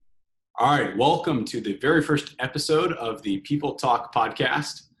All right, welcome to the very first episode of the People Talk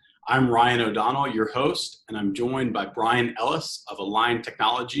podcast. I'm Ryan O'Donnell, your host, and I'm joined by Brian Ellis of Align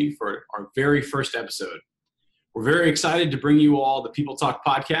Technology for our very first episode. We're very excited to bring you all the People Talk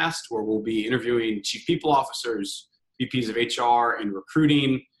podcast, where we'll be interviewing chief people officers, VPs of HR and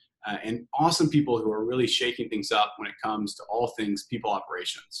recruiting, and awesome people who are really shaking things up when it comes to all things people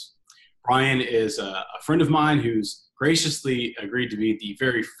operations. Brian is a friend of mine who's graciously agreed to be the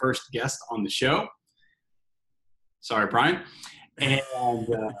very first guest on the show. Sorry, Brian. And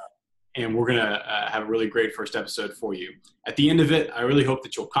we're going to have a really great first episode for you. At the end of it, I really hope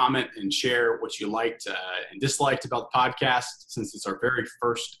that you'll comment and share what you liked and disliked about the podcast. Since it's our very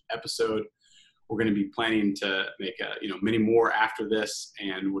first episode, we're going to be planning to make many more after this,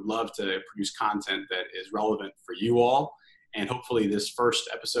 and would love to produce content that is relevant for you all. And hopefully this first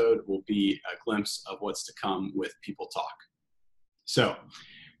episode will be a glimpse of what's to come with People Talk. So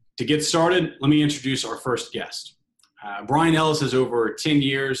to get started, let me introduce our first guest. Brian Ellis has over 10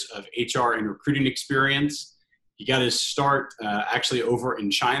 years of HR and recruiting experience. He got his start actually over in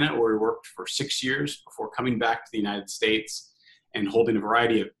China, where he worked for 6 years before coming back to the United States and holding a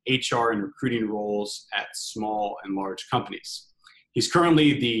variety of HR and recruiting roles at small and large companies. He's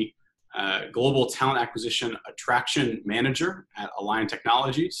currently the Global Talent Acquisition Attraction Manager at Align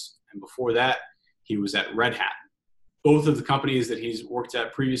Technologies. And before that, he was at Red Hat. Both of the companies that he's worked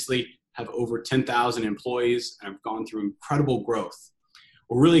at previously have over 10,000 employees and have gone through incredible growth.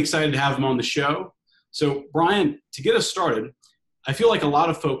 We're really excited to have him on the show. So Brian, to get us started, I feel like a lot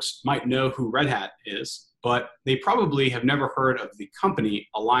of folks might know who Red Hat is, but they probably have never heard of the company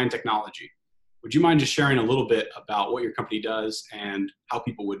Align Technology. Would you mind just sharing a little bit about what your company does and how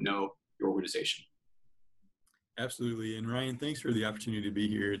people would know your organization? Absolutely. And Ryan, thanks for the opportunity to be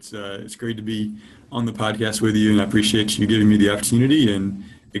here. It's great to be on the podcast with you, and I appreciate you giving me the opportunity, and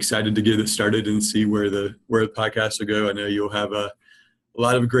excited to get it started and see where the podcast will go. I know you'll have a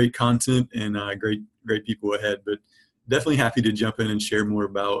lot of great content and great people ahead, but definitely happy to jump in and share more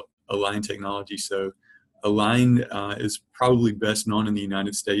about Align Technology. So Align is probably best known in the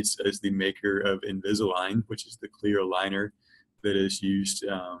United States as the maker of Invisalign, which is the clear aligner that is used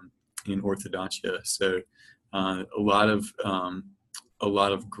in orthodontia. So a lot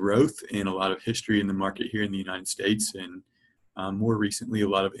of growth and a lot of history in the market here in the United States, and more recently a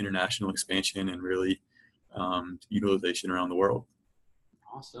lot of international expansion and really utilization around the world.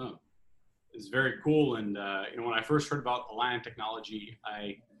 Awesome. It's very cool. And when I first heard about Align Technology,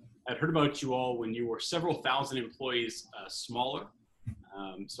 I had heard about you all when you were several thousand employees smaller.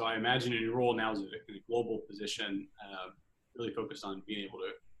 So I imagine in your role now as in a global position, really focused on being able to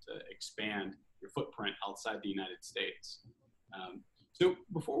expand your footprint outside the United States. So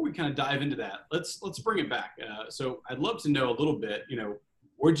before we kind of dive into that, let's bring it back. So I'd love to know a little bit,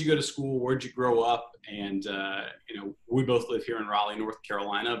 where'd you go to school? Where'd you grow up? And, we both live here in Raleigh, North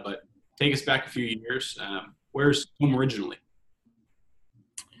Carolina, but take us back a few years. Where's home originally?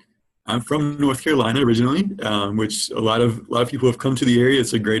 I'm from North Carolina originally, which a lot of people have come to the area.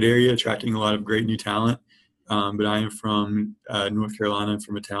 It's a great area, attracting a lot of great new talent. But I am from North Carolina,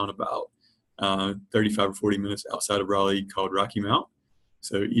 from a town about 35 or 40 minutes outside of Raleigh called Rocky Mount.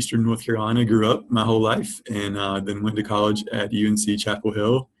 So Eastern North Carolina, grew up my whole life, and then went to college at UNC Chapel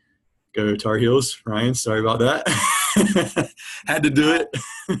Hill. Go Tar Heels. Ryan, sorry about that. Had to do it.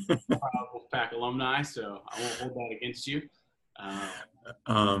 Wolfpack alumni, so I won't hold that against you.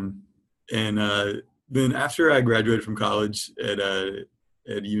 Then after I graduated from college at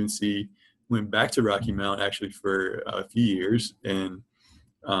UNC, went back to Rocky Mount actually for a few years, and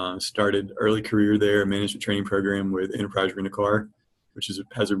started early career there, management training program with Enterprise Rent-A-Car, which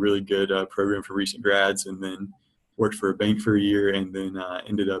has a really good program for recent grads, and then worked for a bank for a year, and then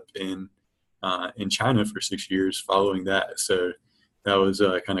ended up in China for 6 years following that. So that was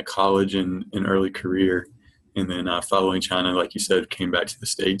kind of college and early career. And then following China, like you said, came back to the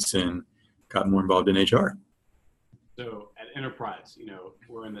States and got more involved in HR. So at Enterprise,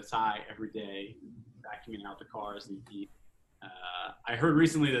 we're in the Thai every day, vacuuming out the cars and heat. I heard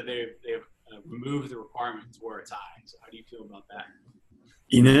recently that they've removed the requirement to wear a tie. So how do you feel about that?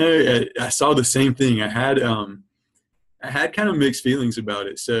 I saw the same thing. I had kind of mixed feelings about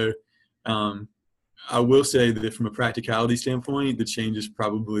it. So I will say that from a practicality standpoint, the change is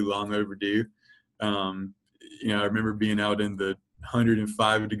probably long overdue. I remember being out in the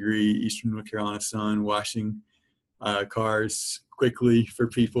 105-degree Eastern North Carolina sun, washing cars quickly for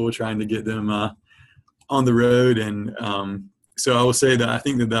people, trying to get them on the road. And so I will say that I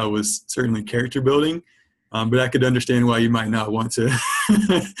think that was certainly character building, but I could understand why you might not want to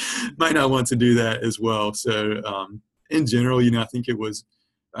do that as well. So in general, I think it was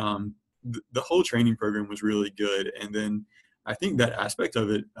the whole training program was really good. And then I think that aspect of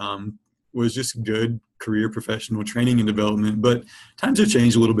it was just good career professional training and development. But times have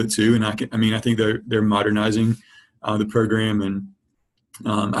changed a little bit too, and I think they're modernizing the program, and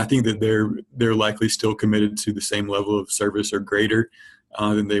I think that they're likely still committed to the same level of service or greater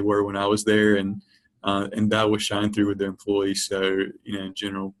than they were when I was there, and that will shine through with their employees. So in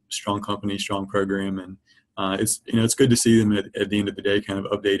general, strong company, strong program, and it's good to see them at the end of the day, kind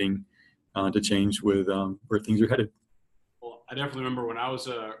of updating to change with where things are headed. Well, I definitely remember when I was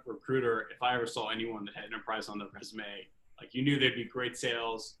a recruiter, if I ever saw anyone that had enterprise on their resume, like you knew they'd be great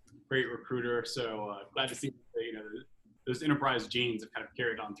sales, great recruiter. So glad to see that, those enterprise genes have kind of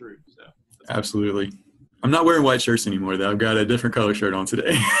carried on through. So absolutely. I'm not wearing white shirts anymore, though. I've got a different color shirt on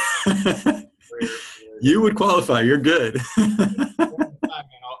today. You would qualify. You're good.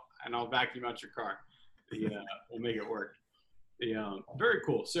 And I'll vacuum out your car. We'll make it work. Very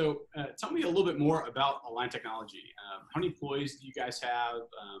cool. So tell me a little bit more about Align Technology. How many employees do you guys have,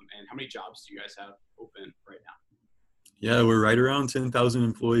 and how many jobs do you guys have open right now? Yeah, we're right around 10,000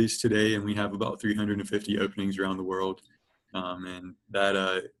 employees today, and we have about 350 openings around the world. And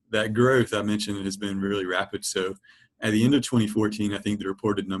that growth I mentioned has been really rapid. So at the end of 2014, I think the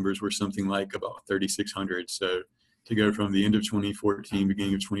reported numbers were something like about 3,600. So to go from the end of 2014,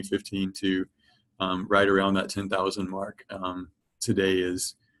 beginning of 2015 to right around that 10,000 mark today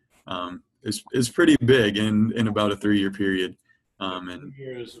is pretty big in about a 3-year period. And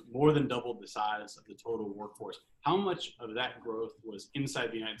years more than doubled the size of the total workforce. How much of that growth was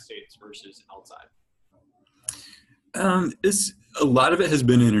inside the United States versus outside? It's a lot of it has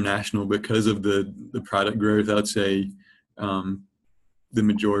been international because of the product growth. I'd say the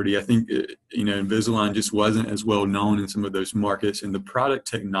majority. I think Invisalign just wasn't as well known in some of those markets, and the product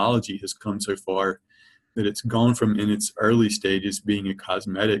technology has come so far that it's gone from in its early stages being a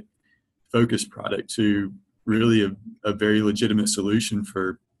cosmetic focused product to really a very legitimate solution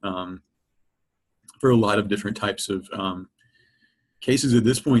for a lot of different types of cases at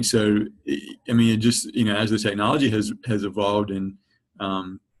this point. So, it just, as the technology has evolved, and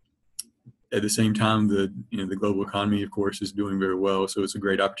at the same time, the global economy, of course, is doing very well. So it's a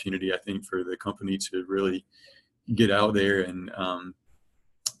great opportunity, I think, for the company to really get out there and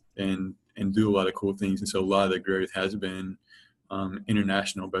do a lot of cool things. And so a lot of the growth has been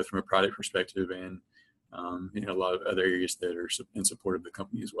international, both from a product perspective and a lot of other areas that are in support of the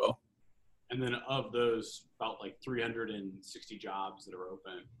company as well. And then of those, about like 360 jobs that are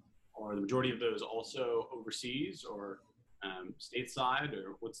open, are the majority of those also overseas or stateside,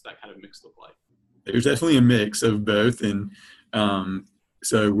 or what's that kind of mix look like? There's definitely a mix of both, and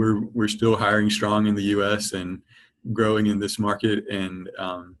so we're still hiring strong in the U.S. and growing in this market, and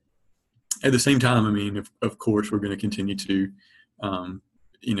at the same time, of course, we're going to continue to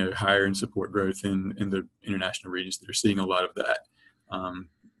hire and support growth in the international regions that are seeing a lot of that.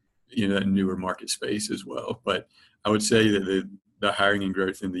 That newer market space as well. But I would say that the hiring and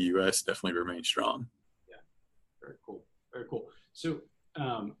growth in the U.S. definitely remains strong. Yeah, very cool. Very cool. So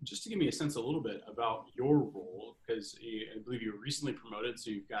just to give me a sense a little bit about your role, because I believe you were recently promoted,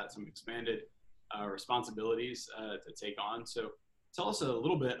 so you've got some expanded responsibilities to take on. So tell us a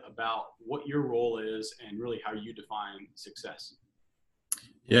little bit about what your role is and really how you define success.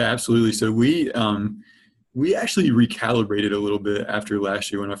 Yeah, absolutely. So we actually recalibrated a little bit after last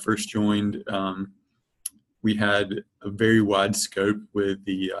year. When I first joined, we had a very wide scope with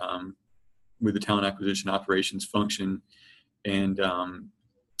the talent acquisition operations function, and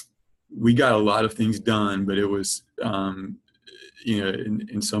we got a lot of things done. But it was,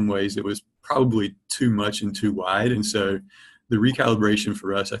 in some ways, it was probably too much and too wide. And so the recalibration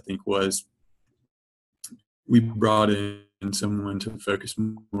for us, I think, was we brought in someone to focus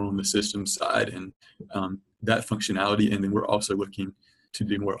more on the system side and that functionality. And then we're also looking to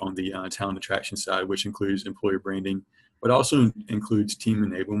do more on the talent attraction side, which includes employer branding, but also includes team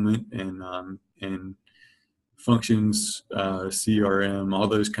enablement and functions, CRM, all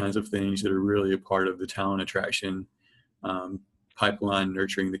those kinds of things that are really a part of the talent attraction pipeline,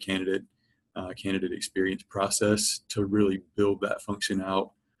 nurturing the candidate experience process to really build that function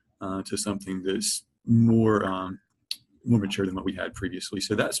out to something that's more mature than what we had previously.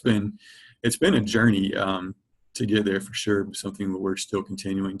 So it's been a journey to get there for sure, but something that we're still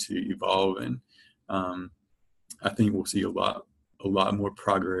continuing to evolve. And I think we'll see a lot more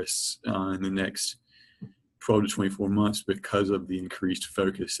progress in the next 12 to 24 months because of the increased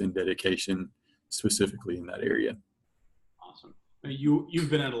focus and dedication specifically in that area. Awesome. Now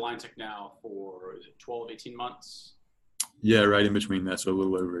you've been at Align Tech now for, is it 12, 18 months? Yeah, right in between that, so a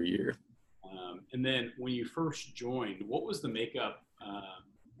little over a year. And then when you first joined, what was the makeup,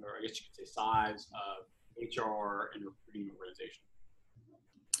 or I I guess you could say size of HR and recruiting organization?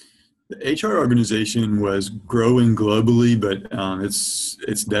 The HR organization was growing globally, but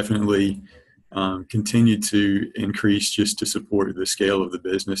it's definitely continued to increase just to support the scale of the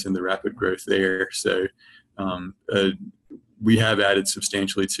business and the rapid growth there. So um, uh, we have added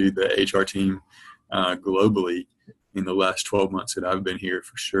substantially to the HR team globally in the last 12 months that I've been here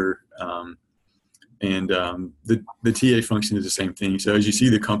for sure. The TA function is the same thing. So as you see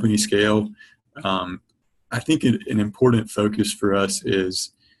the company scale, I think an important focus for us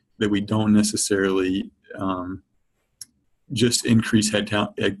is that we don't necessarily just increase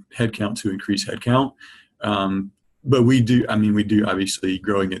headcount to increase headcount. But we do obviously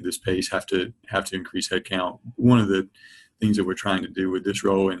growing at this pace have to increase headcount. One of the things that we're trying to do with this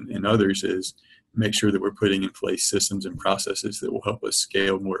role and others is make sure that we're putting in place systems and processes that will help us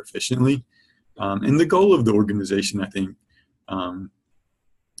scale more efficiently. And the goal of the organization, I think,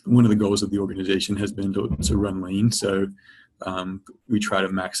 one of the goals of the organization has been to run lean. So we try to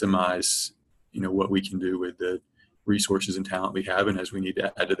maximize, what we can do with the resources and talent we have. And as we need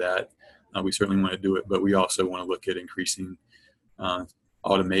to add to that, we certainly want to do it. But we also want to look at increasing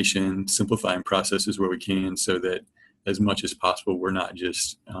automation, simplifying processes where we can, so that as much as possible, we're not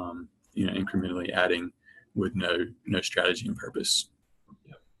just incrementally adding with no strategy and purpose.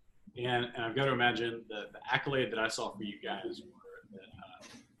 And I've got to imagine the accolade that I saw for you guys were that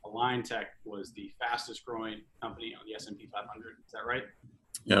Align Tech was the fastest growing company on the S&P 500. Is that right?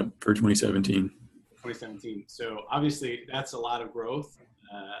 Yep, for 2017. 2017. So obviously that's a lot of growth,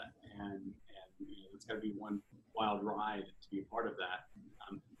 and it's got to be one wild ride to be a part of that,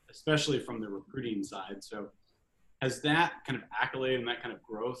 especially from the recruiting side. So has that kind of accolade and that kind of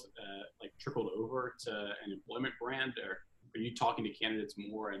growth like trickled over to an employment brand, or are you talking to candidates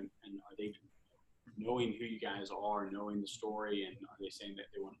more and are they knowing who you guys are, knowing the story, and are they saying that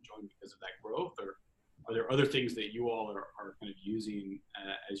they want to join because of that growth, or are there other things that you all are kind of using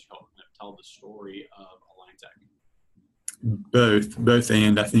as you help kind of tell the story of Align Tech? Both,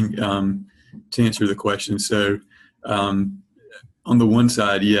 and I think to answer the question, so on the one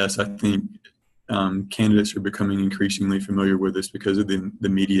side, yes, I think candidates are becoming increasingly familiar with us because of the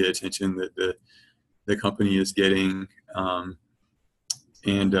media attention that the company is getting,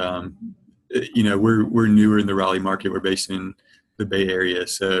 we're newer in the Raleigh market. We're based in the Bay Area,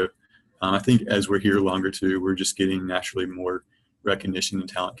 so I think as we're here longer too, we're just getting naturally more recognition in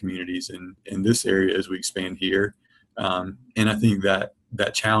talent communities in this area as we expand here. And I think that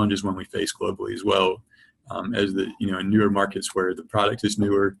challenge is one we face globally as well, as in newer markets where the product is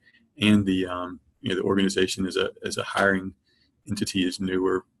newer and the organization as a hiring entity is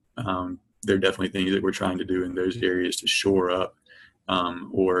newer. There are definitely things that we're trying to do in those areas to shore up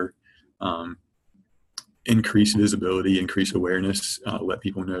or increase visibility, increase awareness, let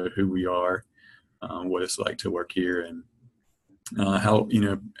people know who we are, what it's like to work here, and how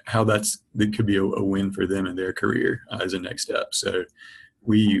that could be a win for them in their career as a next step. So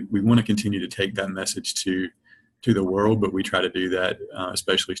we want to continue to take that message to the world, but we try to do that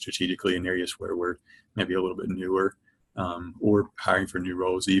especially strategically in areas where we're maybe a little bit newer or hiring for new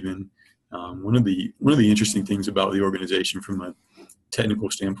roles even. One of the interesting things about the organization from a technical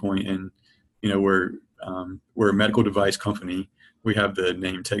standpoint, and we're a medical device company. We have the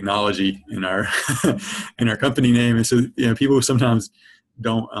name technology in our in our company name, and so people sometimes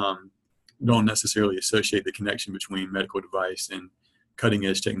don't necessarily associate the connection between medical device and cutting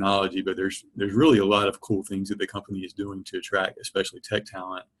edge technology. But there's really a lot of cool things that the company is doing to attract, especially tech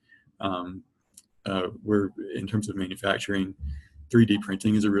talent. We're in terms of manufacturing. 3D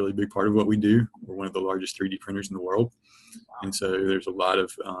printing is a really big part of what we do. We're one of the largest 3D printers in the world, and so there's a lot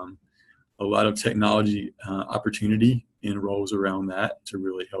of technology opportunity and roles around that to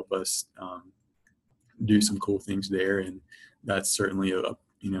really help us do some cool things there. And that's certainly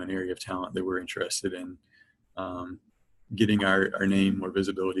an area of talent that we're interested in getting our name more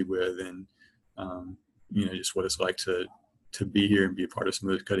visibility with, and just what it's like to be here and be a part of some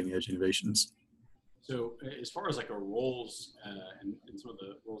of those cutting edge innovations. So as far as like our roles and some of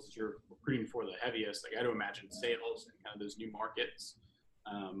the roles that you're recruiting for the heaviest, like I don't imagine sales and kind of those new markets,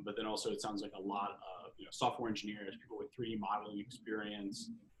 but then also it sounds like a lot of software engineers, people with 3D modeling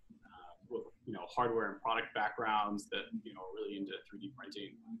experience, with hardware and product backgrounds that are really into 3D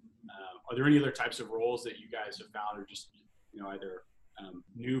printing. Are there any other types of roles that you guys have found are just either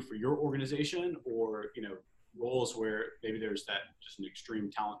new for your organization, or roles where maybe there's that just an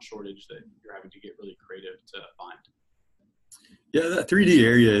extreme talent shortage that you're having to get really creative to find? Yeah, that 3D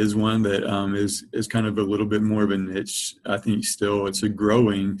area is one that is kind of a little bit more of a niche. I think still it's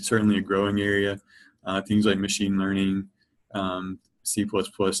certainly a growing area. Things like machine learning, C++,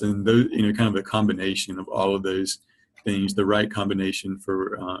 and those, kind of a combination of all of those things, the right combination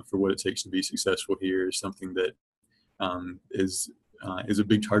for what it takes to be successful here is something that is a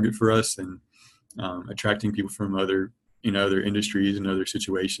big target for us, and attracting people from other industries and other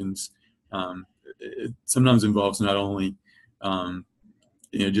situations. It sometimes involves not only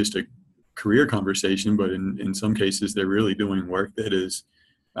just a career conversation, but in some cases they're really doing work that is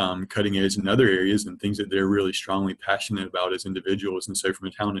cutting edge in other areas and things that they're really strongly passionate about as individuals. And so from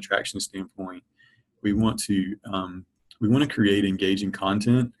a talent attraction standpoint, we want to create engaging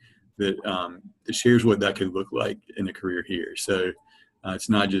content that shares what that could look like in a career here. So it's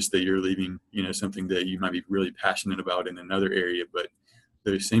not just that you're leaving, something that you might be really passionate about in another area, but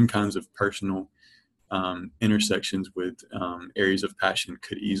those same kinds of personal intersections with areas of passion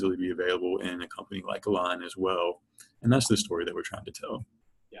could easily be available in a company like Align as well. And that's the story that we're trying to tell.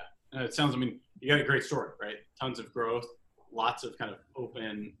 Yeah, it sounds, you got a great story, right? Tons of growth, lots of kind of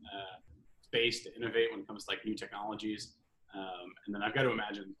open space to innovate when it comes to like new technologies. And then I've got to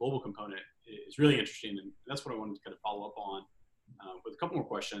imagine the global component is really interesting. And that's what I wanted to kind of follow up on with a couple more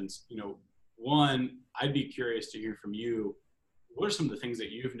questions. One, I'd be curious to hear from you. What are some of the things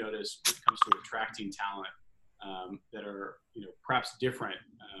that you've noticed when it comes to attracting talent that are, perhaps different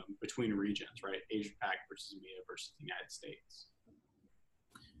between regions, right? Asia Pac versus EMEA versus the United States.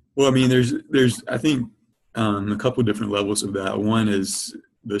 Well, there's I think a couple of different levels of that. One is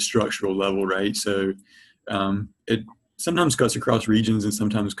the structural level, right? So it sometimes cuts across regions and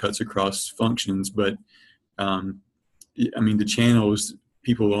sometimes cuts across functions, but the channels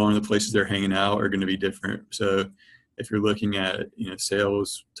people are, the places they're hanging out are going to be different. So if you're looking at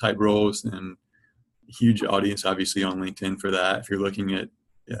sales type roles, and huge audience obviously on LinkedIn for that. If you're looking at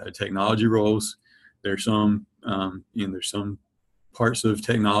technology roles, there's some parts of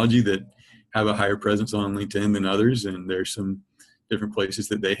technology that have a higher presence on LinkedIn than others, and there's some different places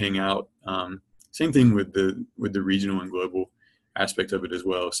that they hang out. Same thing with the regional and global aspect of it as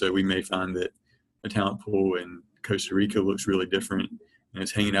well. So we may find that a talent pool in Costa Rica looks really different, and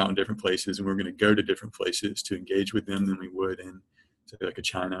it's hanging out in different places, and we're going to go to different places to engage with them than we would in, say, like a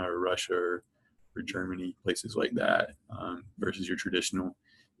China or Russia or Germany, places like that, versus your traditional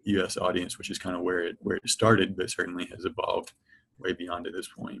U.S. audience, which is kind of where it started, but certainly has evolved way beyond at this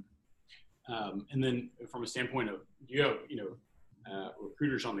point. And then from a standpoint of, do you have,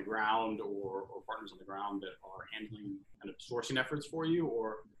 recruiters on the ground or partners on the ground that are handling kind of sourcing efforts for you,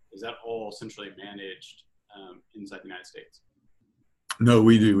 or is that all centrally managed inside the United States? No,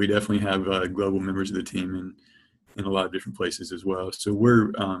 we do. We definitely have global members of the team in a lot of different places as well. So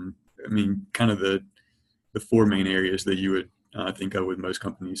we're, kind of the four main areas that you would think of with most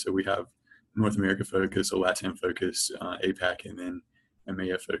companies. So we have North America focus, a LATAM focus, APAC, and then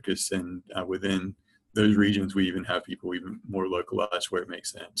EMEA focus. And within those regions, we even have people even more localized where it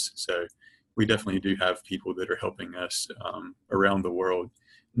makes sense. So we definitely do have people that are helping us around the world,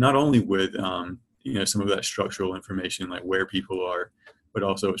 not only with some of that structural information, like where people are, but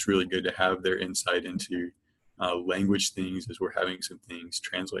also it's really good to have their insight into language things, as we're having some things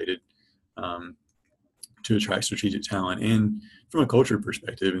translated to attract strategic talent, and from a culture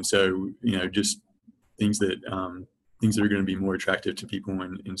perspective. And so, just things that are going to be more attractive to people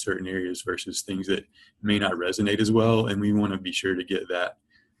in certain areas versus things that may not resonate as well. And we want to be sure to get that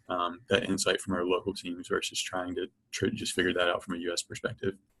insight from our local teams versus trying to just figure that out from a U.S.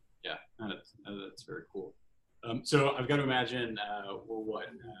 perspective. Yeah, that's very cool. So I've got to imagine we're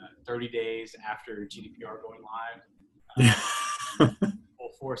 30 days after GDPR going live, full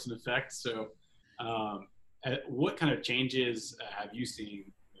force and effect. So what kind of changes have you seen,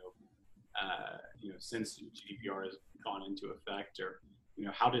 since GDPR has gone into effect, or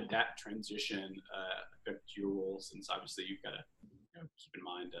how did that transition affect your role? Since obviously you've got to keep in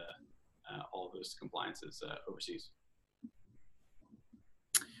mind all of those compliances overseas.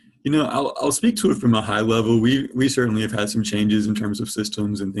 I'll speak to it from a high level. We certainly have had some changes in terms of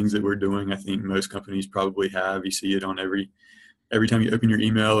systems and things that we're doing. I think most companies probably have. You see it on every time you open your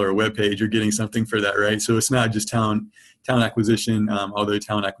email or a web page, you're getting something for that, right? So it's not just talent acquisition, although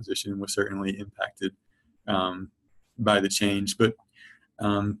talent acquisition was certainly impacted by the change. But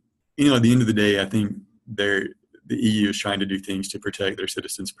at the end of the day, I think the EU is trying to do things to protect their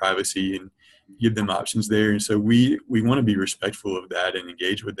citizens' privacy and give them options there. And so we want to be respectful of that and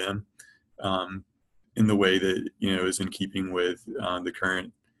engage with them in the way that, is in keeping with the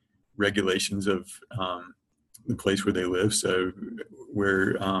current regulations of the place where they live. So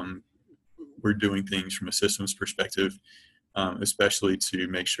we're doing things from a systems perspective, especially to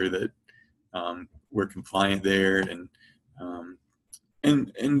make sure that we're compliant there.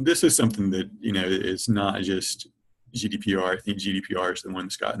 And this is something that, is not just GDPR. I think GDPR is the one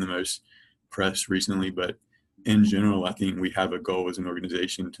that's gotten the most press recently, but in general, I think we have a goal as an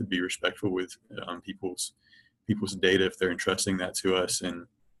organization to be respectful with people's data if they're entrusting that to us, and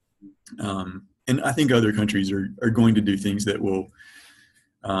I think other countries are going to do things that will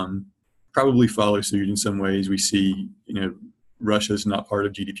probably follow suit in some ways. We see, Russia's not part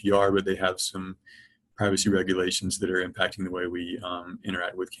of GDPR, but they have some privacy regulations that are impacting the way we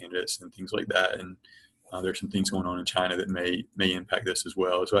interact with candidates and things like that. And there's some things going on in China that may impact this as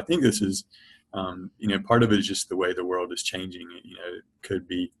well. So I think this is, part of it is just the way the world is changing. It could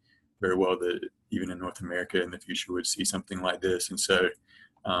be very well that even in North America in the future would see something like this. And so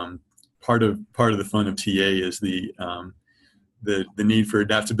part of the fun of TA is the need for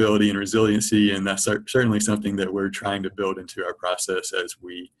adaptability and resiliency, and that's certainly something that we're trying to build into our process as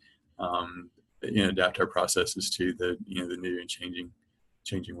we adapt our processes to the new and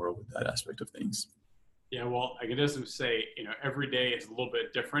changing world with that aspect of things. Yeah, well, I can just say, every day is a little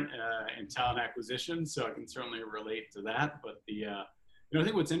bit different in talent acquisition, so I can certainly relate to that. But I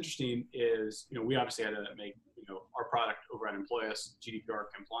think what's interesting is, we obviously had to make, our product over at Employus GDPR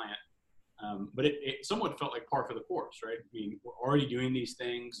compliant, but it somewhat felt like par for the course, right? I mean, we're already doing these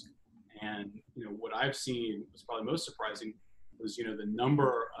things, and what I've seen was probably most surprising was the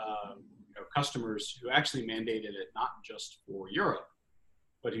number of customers who actually mandated it not just for Europe,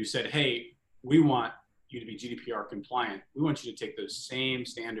 but who said, hey, we want you to be GDPR compliant. We want you to take those same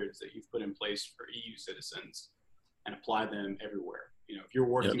standards that you've put in place for EU citizens and apply them everywhere. If you're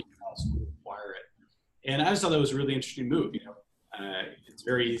working with us, we require it. And I just thought that was a really interesting move. It's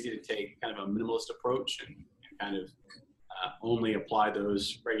very easy to take kind of a minimalist approach and kind of only apply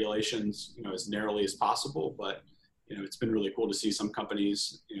those regulations, as narrowly as possible. But it's been really cool to see some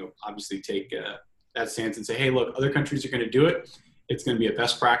companies, obviously take that stance and say, hey, look, other countries are going to do it. It's going to be a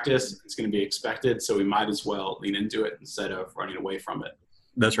best practice. It's going to be expected. So we might as well lean into it instead of running away from it.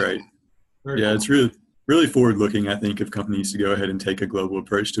 That's right. Very yeah, cool. It's really forward looking, I think, of companies to go ahead and take a global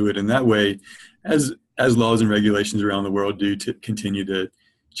approach to it. And that way, as laws and regulations around the world do to continue to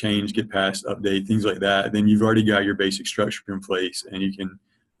change, get passed, update, things like that, then you've already got your basic structure in place, and you can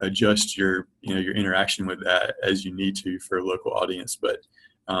adjust your interaction with that as you need to for a local audience. But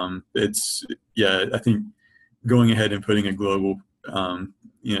I think going ahead and putting a global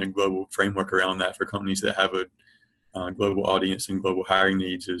framework around that for companies that have a global audience and global hiring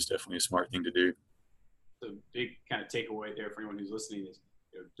needs is definitely a smart thing to do. The big kind of takeaway there for anyone who's listening is,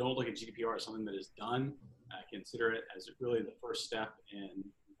 don't look at GDPR as something that is done. Consider it as really the first step in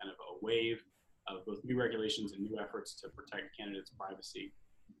kind of a wave of both new regulations and new efforts to protect candidates' privacy,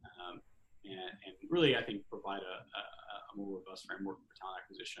 and really, I think, provide a more robust framework for talent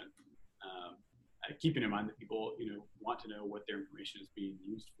acquisition. Keeping in mind that people, want to know what their information is being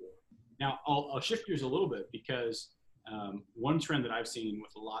used for. Now, I'll shift gears a little bit because one trend that I've seen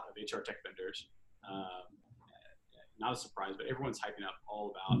with a lot of HR tech vendors, not a surprise, but everyone's hyping up all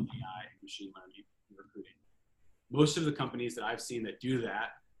about AI and machine learning in recruiting. Most of the companies that I've seen that do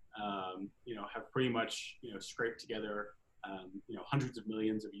that, have pretty much, scraped together, hundreds of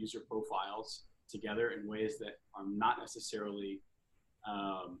millions of user profiles together in ways that are not necessarily,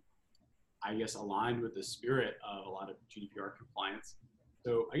 aligned with the spirit of a lot of GDPR compliance.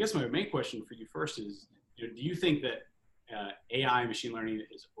 So I guess my main question for you first is, do you think that AI and machine learning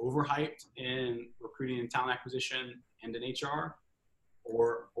is overhyped in recruiting and talent acquisition and in HR,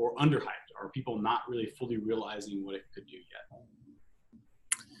 or underhyped? Are people not really fully realizing what it could do yet?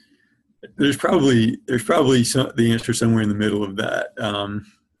 There's probably the answer somewhere in the middle of that.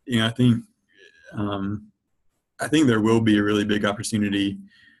 I think there will be a really big opportunity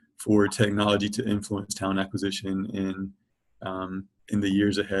for technology to influence talent acquisition in the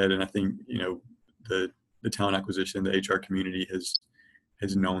years ahead. And I think, the talent acquisition, the HR community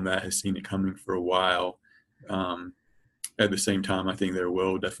has known that, has seen it coming for a while. At the same time, I think there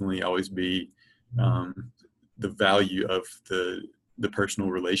will definitely always be the value of the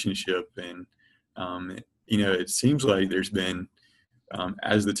personal relationship. And, it seems like there's been,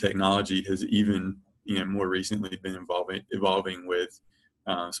 as the technology has even, more recently been evolving with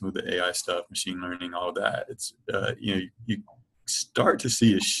some of the AI stuff, machine learning, all of that. It's, you start to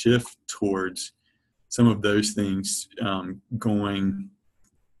see a shift towards some of those things going,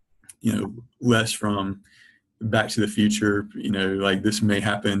 less from Back to the Future, like this may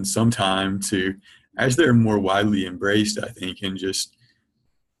happen sometime, to as they're more widely embraced, I think, and just,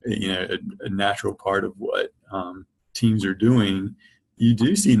 a natural part of what teams are doing, you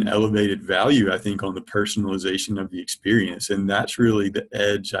do see an elevated value, I think, on the personalization of the experience. And that's really the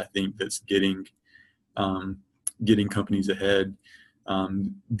edge, I think, that's getting companies ahead.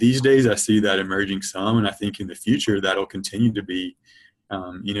 These days I see that emerging some, and I think in the future that'll continue to be.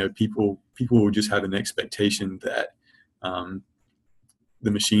 People will just have an expectation that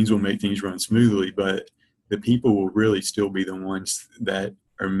the machines will make things run smoothly, but the people will really still be the ones that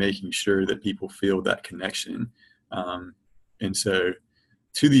are making sure that people feel that connection. And so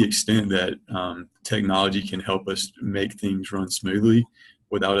to the extent that technology can help us make things run smoothly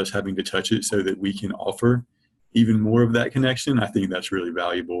without us having to touch it so that we can offer even more of that connection, I think that's really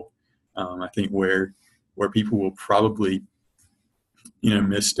valuable. I think where people will probably,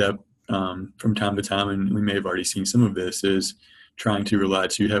 misstep from time to time, and we may have already seen some of this, is trying to rely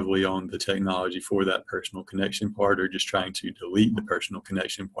too heavily on the technology for that personal connection part, or just trying to delete the personal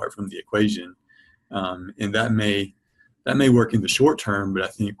connection part from the equation. And that may work in the short term, but I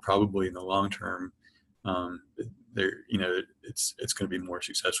think probably in the long term, it's going to be more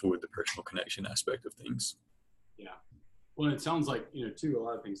successful with the personal connection aspect of things. Yeah. Well, it sounds like, too, a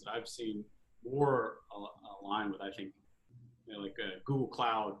lot of things that I've seen more align with, I think, like Google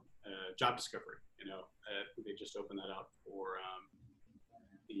Cloud job discovery. They just opened that up for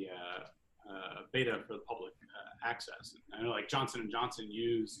the beta for the public access. And I know like Johnson & Johnson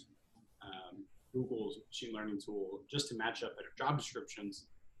used Google's machine learning tool just to match up better job descriptions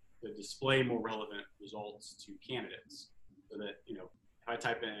to display more relevant results to candidates. So that, if I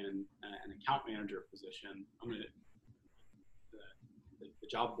type in an account manager position, the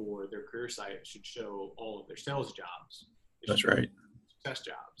job board, their career site should show all of their sales jobs. That's right. Success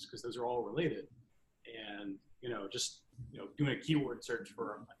jobs, because those are all related. And, doing a keyword search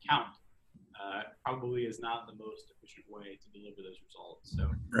for account probably is not the most efficient way to deliver those results. So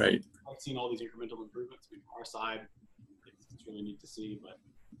right. I've seen all these incremental improvements. I mean, from our side, it's really neat to see, but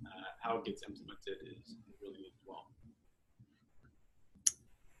how it gets implemented is really neat as well.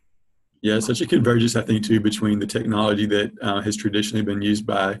 Yeah, such a convergence, I think, too, between the technology that has traditionally been used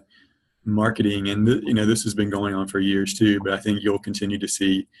by marketing, and this has been going on for years too, but I think you'll continue to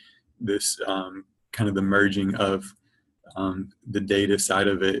see this kind of the merging of the data side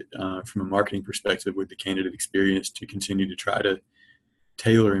of it from a marketing perspective with the candidate experience to continue to try to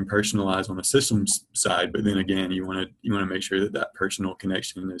tailor and personalize on the systems side. But then again, you want to make sure that personal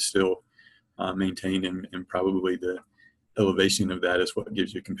connection is still maintained, and probably the elevation of that is what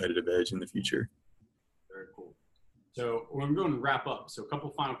gives you a competitive edge in the future. Very cool. So we're going to wrap up. So a couple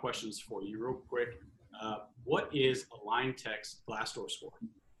final questions for you real quick. What is Align Tech's Glassdoor score?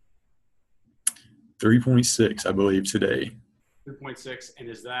 3.6, I believe, today. 3.6. And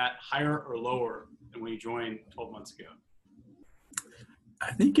is that higher or lower than when you joined 12 months ago?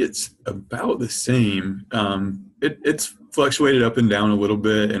 I think it's about the same. It's fluctuated up and down a little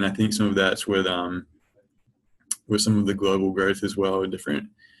bit, and I think some of that's with some of the global growth as well in different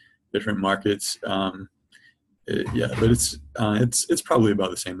markets. But it's probably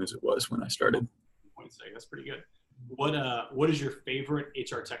about the same as it was when I started. That's pretty good. What is your favorite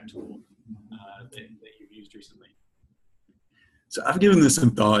HR tech tool that you've used recently? So I've given this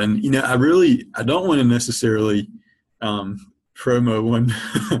some thought, and I don't want to necessarily promo one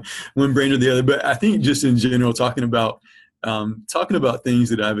brand or the other, but I think just in general, talking about things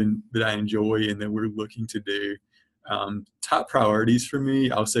that I enjoy and that we're looking to do. Top priorities for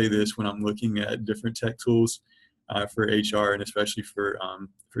me, I'll say this when I'm looking at different tech tools for HR and especially for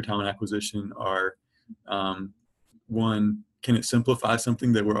talent acquisition are, one, can it simplify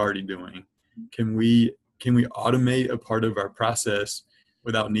something that we're already doing? Can we automate a part of our process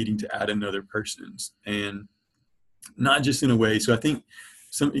without needing to add another person's? And not just in a way. So I think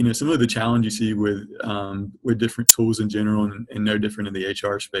some of the challenge you see with different tools in general, and no different in the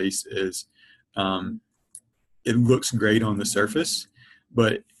HR space, is it looks great on the surface,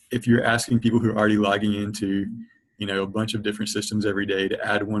 but if you're asking people who are already logging into a bunch of different systems every day to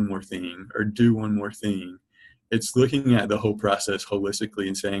add one more thing or do one more thing, it's looking at the whole process holistically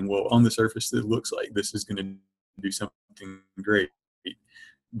and saying, well, on the surface, it looks like this is going to do something great,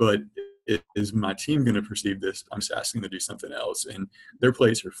 but is my team going to perceive this? I'm just asking them to do something else, and their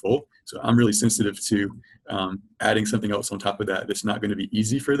plates are full. So I'm really sensitive to adding something else on top of that that's not going to be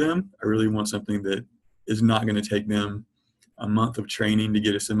easy for them. I really want something that is not going to take them a month of training to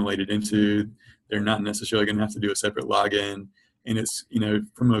get assimilated into. They're not necessarily going to have to do a separate login. And it's,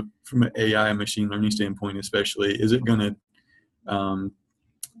 from an AI machine learning standpoint, especially, is it going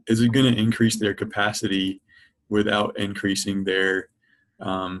to increase their capacity without increasing their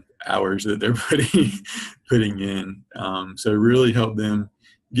hours that they're putting in? So really help them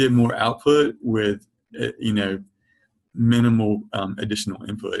get more output with, minimal additional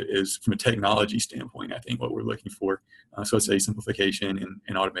input is, from a technology standpoint, I think what we're looking for. So I'd say simplification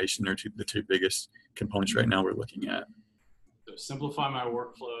and automation are the two biggest components right now we're looking at. So simplify my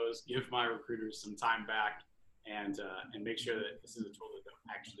workflows, give my recruiters some time back, and make sure that this is a tool that they'll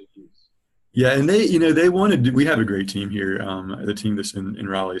actually use. Yeah, and they wanted. We have a great team here, the team that's in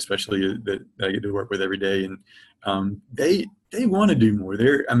Raleigh, especially that I get to work with every day, and they want to do more.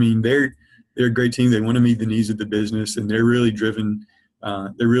 They're a great team. They want to meet the needs of the business, and they're really driven.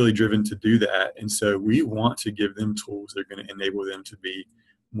 They're really driven to do that, and so we want to give them tools that are going to enable them to be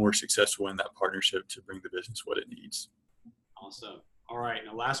more successful in that partnership to bring the business what it needs. Awesome. All right.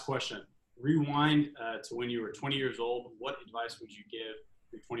 Now, last question. Rewind to when you were 20 years old. What advice would you give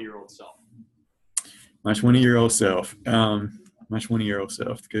your 20-year-old self? My 20-year-old self. My 20-year-old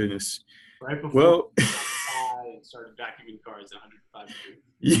self. Goodness. Right before I started vacuuming cars at 105 degrees.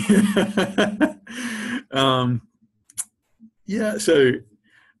 Yeah. Yeah. So,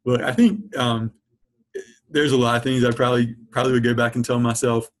 look, I think there's a lot of things I probably would go back and tell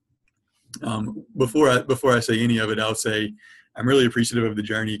myself. Before I say any of it, I'll say I'm really appreciative of the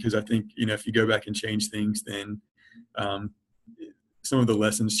journey, because I think, if you go back and change things, then some of the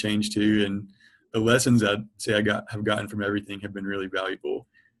lessons change too. And the lessons I'd say have gotten from everything have been really valuable,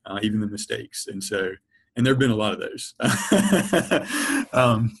 even the mistakes. And there've been a lot of those,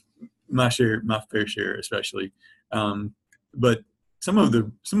 my fair share, especially. But some of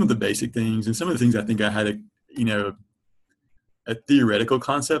the basic things, and some of the things I think I had a theoretical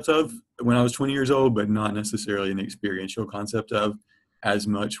concept of when I was 20 years old, but not necessarily an experiential concept of as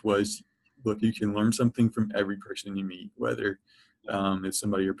much, was, look, you can learn something from every person you meet, whether it's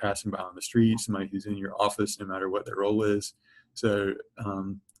somebody you're passing by on the street, somebody who's in your office, no matter what their role is. So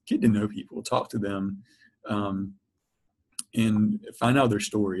get to know people, talk to them, and find out their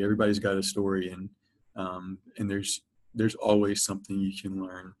story. Everybody's got a story, and there's always something you can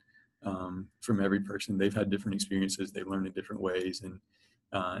learn from every person. They've had different experiences. They've learned in different ways, and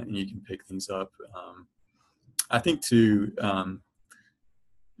you can pick things up. I think too,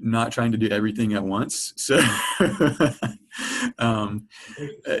 not trying to do everything at once. So,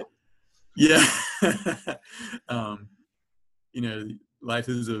 yeah, life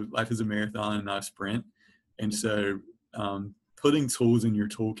is a marathon and not a sprint. And so, putting tools in your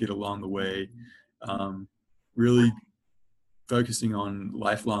toolkit along the way, really focusing on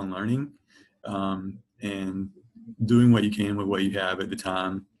lifelong learning, and doing what you can with what you have at the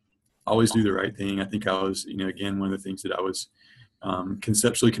time. Always do the right thing. I think I was, again, one of the things that I was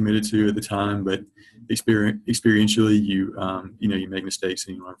conceptually committed to at the time, but experientially, you make mistakes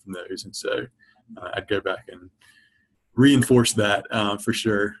and you learn from those. And so I'd go back and reinforce that for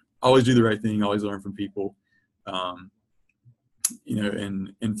sure. Always do the right thing. Always learn from people. And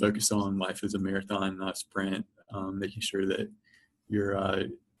focus on life as a marathon, not a sprint. Making sure that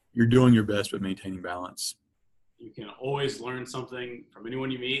you're doing your best, but maintaining balance. You can always learn something from anyone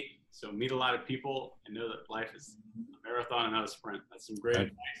you meet. So meet a lot of people and know that life is a marathon and not a sprint. That's some great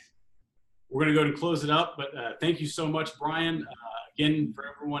advice. We're going to go and close it up, but thank you so much, Brian. Again, for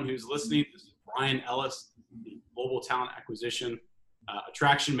everyone who's listening, this is Brian Ellis, the Global Talent Acquisition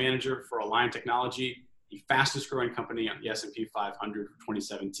Attraction Manager for Align Technology, the fastest growing company on the S&P 500 for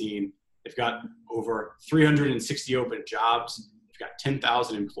 2017. They've got over 360 open jobs. They've got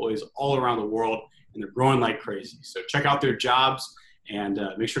 10,000 employees all around the world, and they're growing like crazy. So check out their jobs, and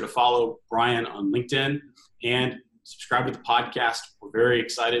make sure to follow Brian on LinkedIn and subscribe to the podcast. We're very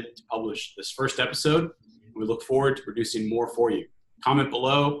excited to publish this first episode, and we look forward to producing more for you. Comment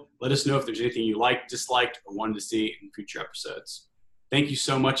below. Let us know if there's anything you liked, disliked, or wanted to see in future episodes. Thank you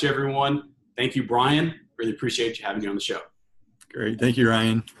so much, everyone. Thank you, Brian. Really appreciate you having me on the show. Great. Thank you,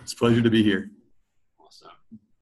 Ryan. It's a pleasure to be here.